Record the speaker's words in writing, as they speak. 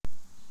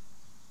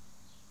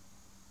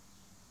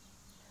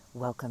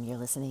Welcome. You're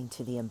listening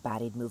to the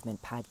Embodied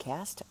Movement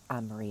Podcast.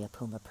 I'm Maria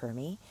Puma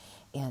Permi,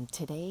 and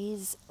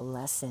today's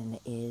lesson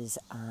is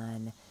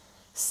on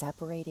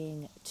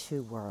separating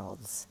two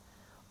worlds.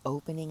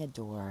 Opening a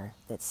door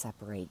that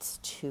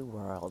separates two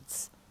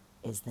worlds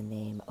is the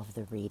name of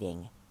the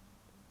reading.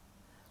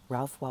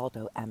 Ralph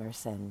Waldo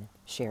Emerson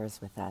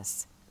shares with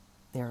us,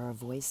 there are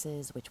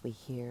voices which we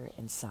hear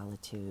in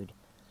solitude,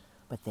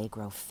 but they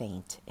grow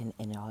faint and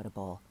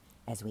inaudible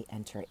as we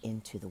enter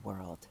into the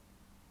world.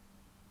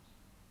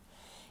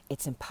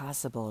 It's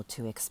impossible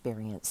to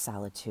experience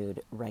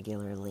solitude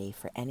regularly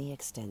for any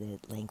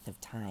extended length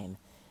of time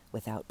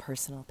without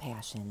personal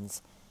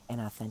passions and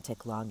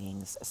authentic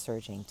longings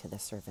surging to the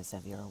surface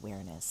of your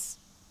awareness.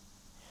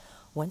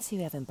 Once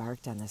you have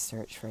embarked on the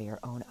search for your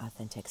own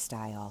authentic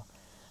style,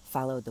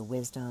 followed the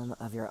wisdom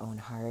of your own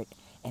heart,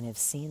 and have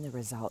seen the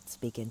results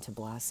begin to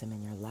blossom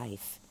in your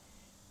life,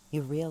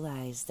 you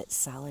realize that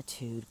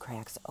solitude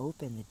cracks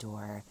open the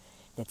door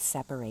that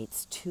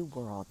separates two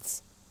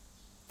worlds,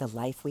 the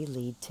life we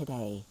lead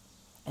today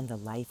and the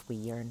life we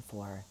yearn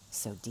for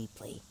so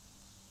deeply.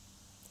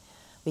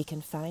 We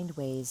can find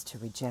ways to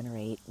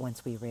regenerate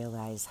once we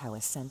realize how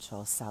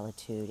essential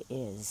solitude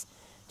is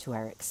to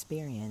our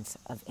experience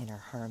of inner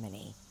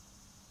harmony.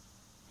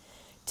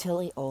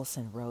 Tilly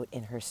Olson wrote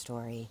in her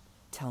story,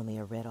 Tell Me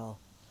a Riddle,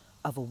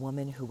 of a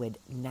woman who would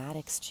not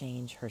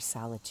exchange her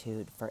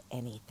solitude for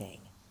anything,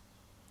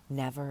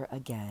 never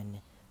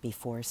again be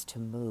forced to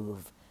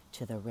move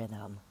to the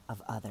rhythm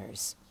of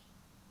others.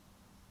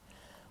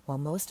 While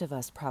most of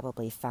us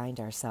probably find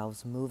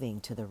ourselves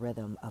moving to the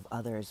rhythm of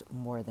others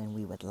more than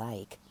we would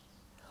like,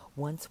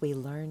 once we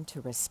learn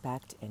to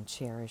respect and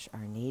cherish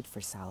our need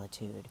for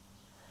solitude,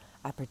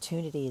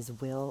 opportunities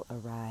will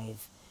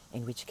arrive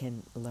in which we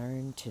can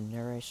learn to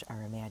nourish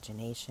our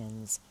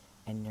imaginations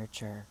and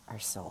nurture our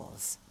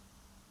souls.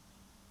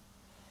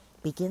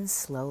 Begin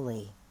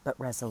slowly but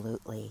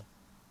resolutely.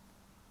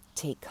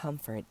 Take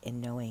comfort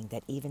in knowing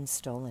that even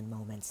stolen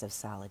moments of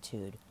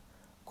solitude,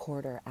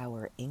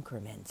 quarter-hour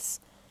increments,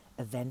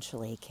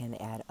 eventually can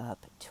add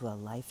up to a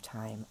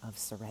lifetime of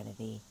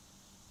serenity.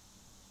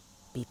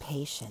 Be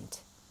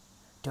patient.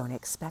 Don't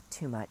expect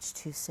too much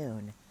too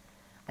soon,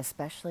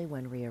 especially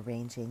when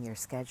rearranging your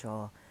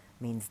schedule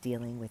means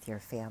dealing with your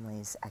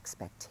family's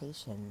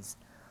expectations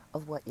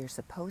of what you're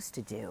supposed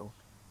to do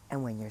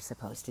and when you're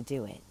supposed to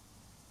do it.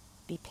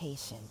 Be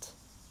patient.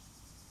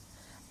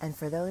 And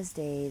for those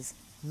days,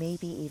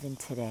 maybe even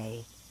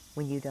today,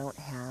 when you don't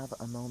have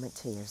a moment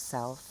to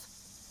yourself,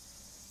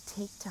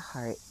 take to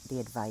heart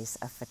the advice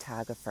of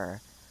photographer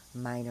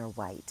Minor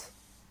White,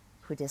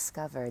 who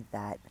discovered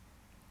that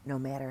no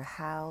matter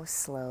how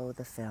slow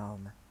the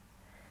film,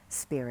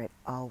 spirit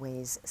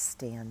always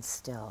stands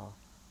still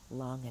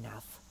long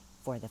enough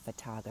for the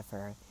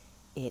photographer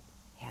it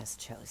has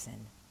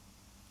chosen.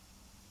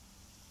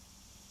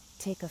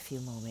 Take a few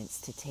moments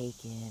to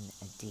take in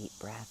a deep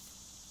breath.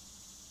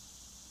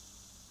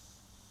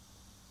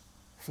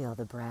 Feel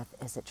the breath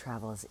as it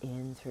travels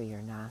in through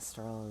your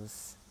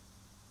nostrils,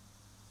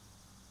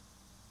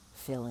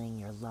 filling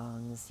your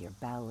lungs, your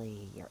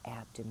belly, your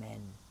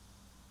abdomen,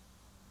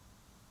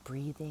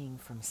 breathing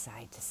from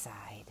side to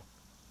side.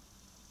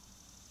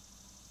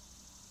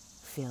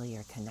 Feel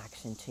your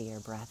connection to your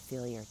breath.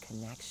 Feel your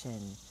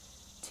connection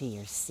to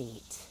your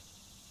seat.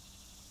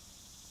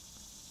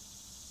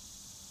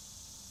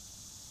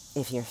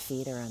 If your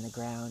feet are on the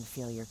ground,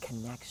 feel your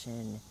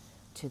connection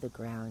to the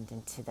ground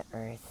and to the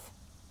earth.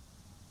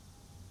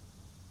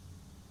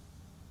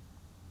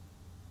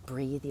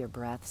 Breathe your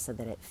breath so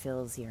that it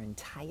fills your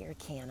entire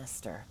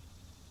canister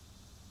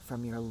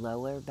from your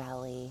lower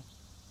belly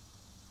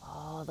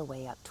all the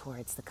way up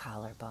towards the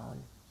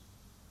collarbone.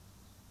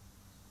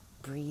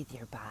 Breathe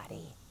your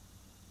body.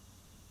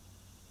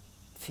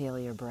 Feel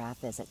your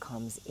breath as it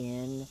comes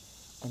in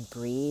and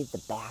breathe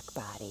the back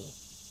body.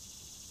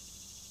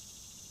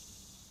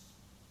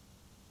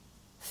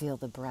 Feel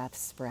the breath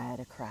spread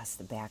across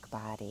the back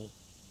body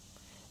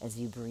as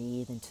you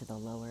breathe into the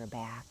lower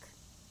back.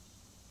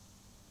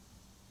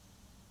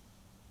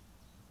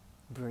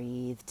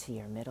 Breathe to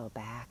your middle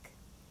back.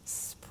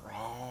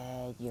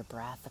 Spread your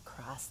breath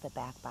across the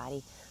back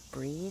body.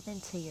 Breathe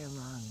into your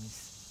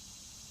lungs.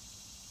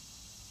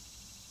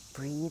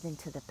 Breathe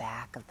into the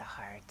back of the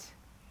heart.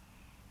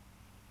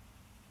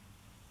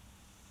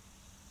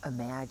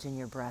 Imagine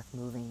your breath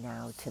moving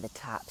now to the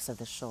tops of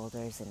the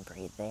shoulders and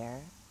breathe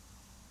there.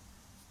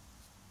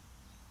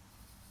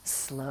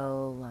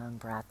 Slow, long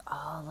breath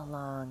all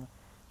along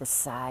the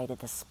side of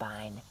the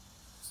spine.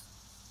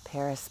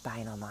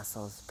 Paraspinal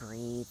muscles,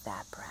 breathe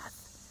that breath.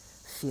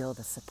 Feel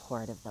the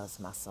support of those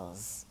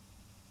muscles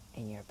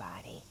in your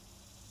body.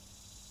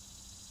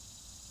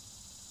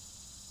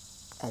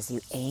 As you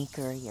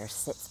anchor your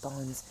sits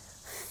bones,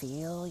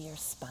 feel your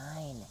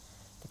spine,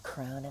 the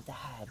crown of the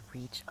head,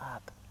 reach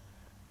up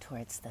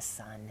towards the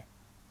sun.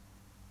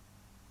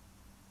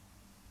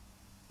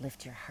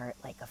 Lift your heart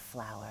like a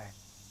flower.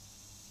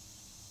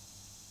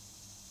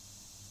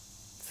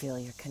 Feel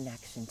your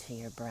connection to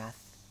your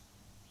breath,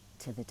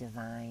 to the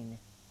divine,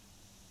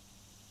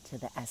 to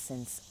the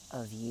essence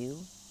of you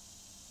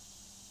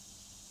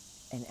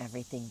and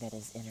everything that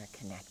is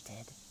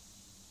interconnected.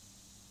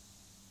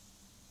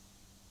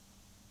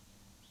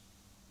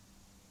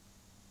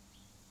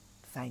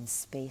 Find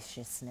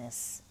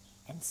spaciousness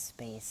and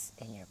space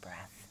in your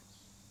breath.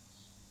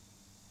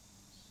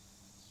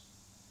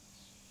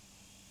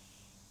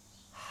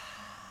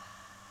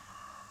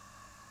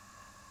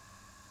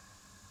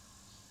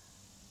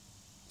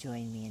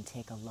 Join me and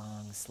take a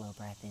long, slow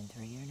breath in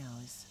through your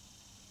nose.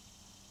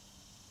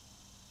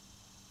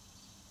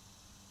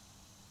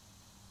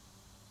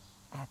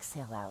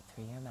 Exhale out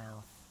through your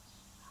mouth.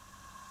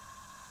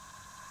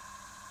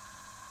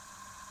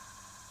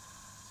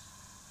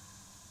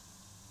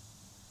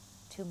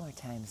 Two more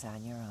times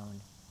on your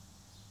own.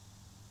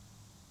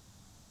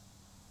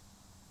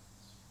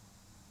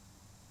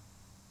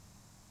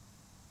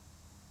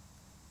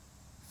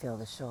 Feel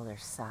the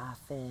shoulders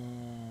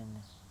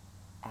soften,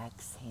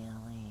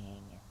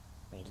 exhaling,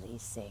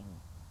 releasing.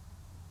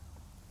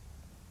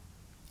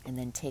 And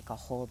then take a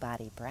whole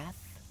body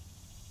breath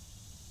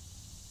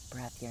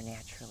you're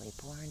naturally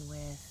born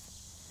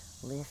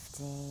with,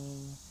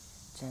 lifting,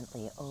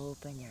 gently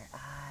open your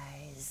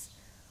eyes,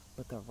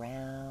 look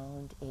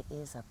around. It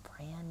is a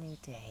brand new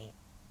day.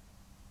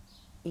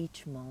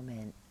 Each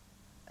moment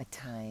a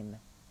time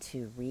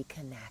to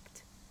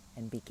reconnect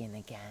and begin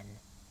again.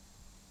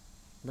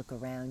 Look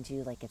around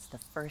you like it's the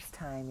first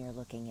time you're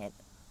looking at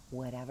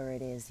whatever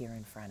it is you're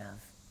in front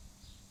of.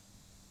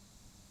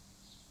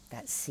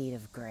 That seed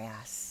of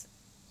grass,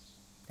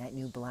 that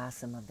new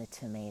blossom of the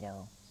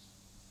tomato,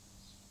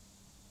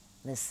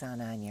 the sun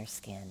on your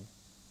skin.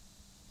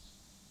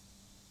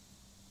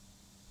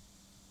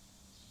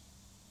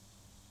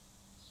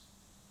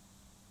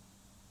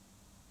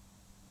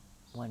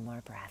 One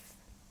more breath.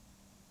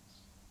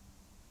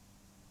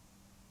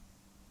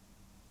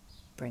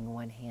 Bring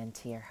one hand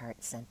to your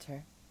heart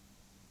center.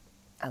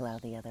 Allow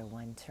the other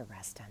one to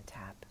rest on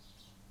top.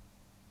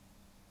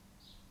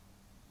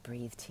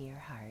 Breathe to your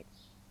heart.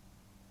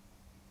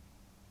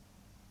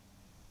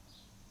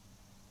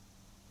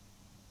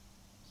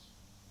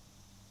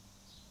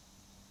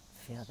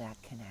 Feel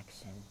that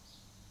connection.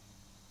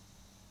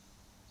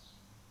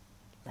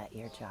 Let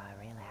your jaw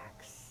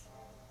relax.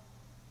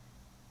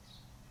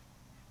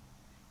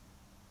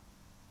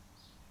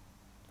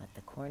 Let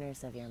the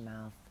corners of your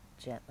mouth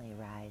gently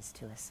rise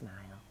to a smile.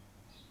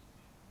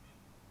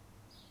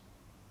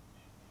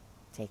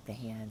 Take the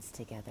hands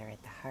together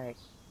at the heart.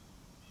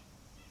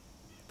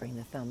 Bring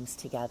the thumbs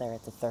together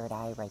at the third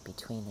eye, right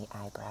between the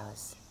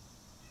eyebrows.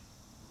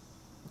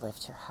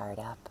 Lift your heart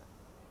up.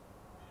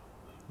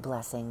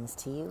 Blessings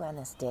to you on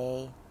this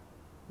day.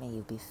 May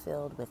you be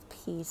filled with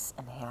peace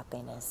and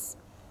happiness.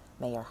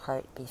 May your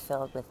heart be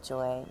filled with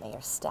joy. May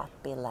your step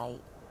be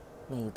light. May you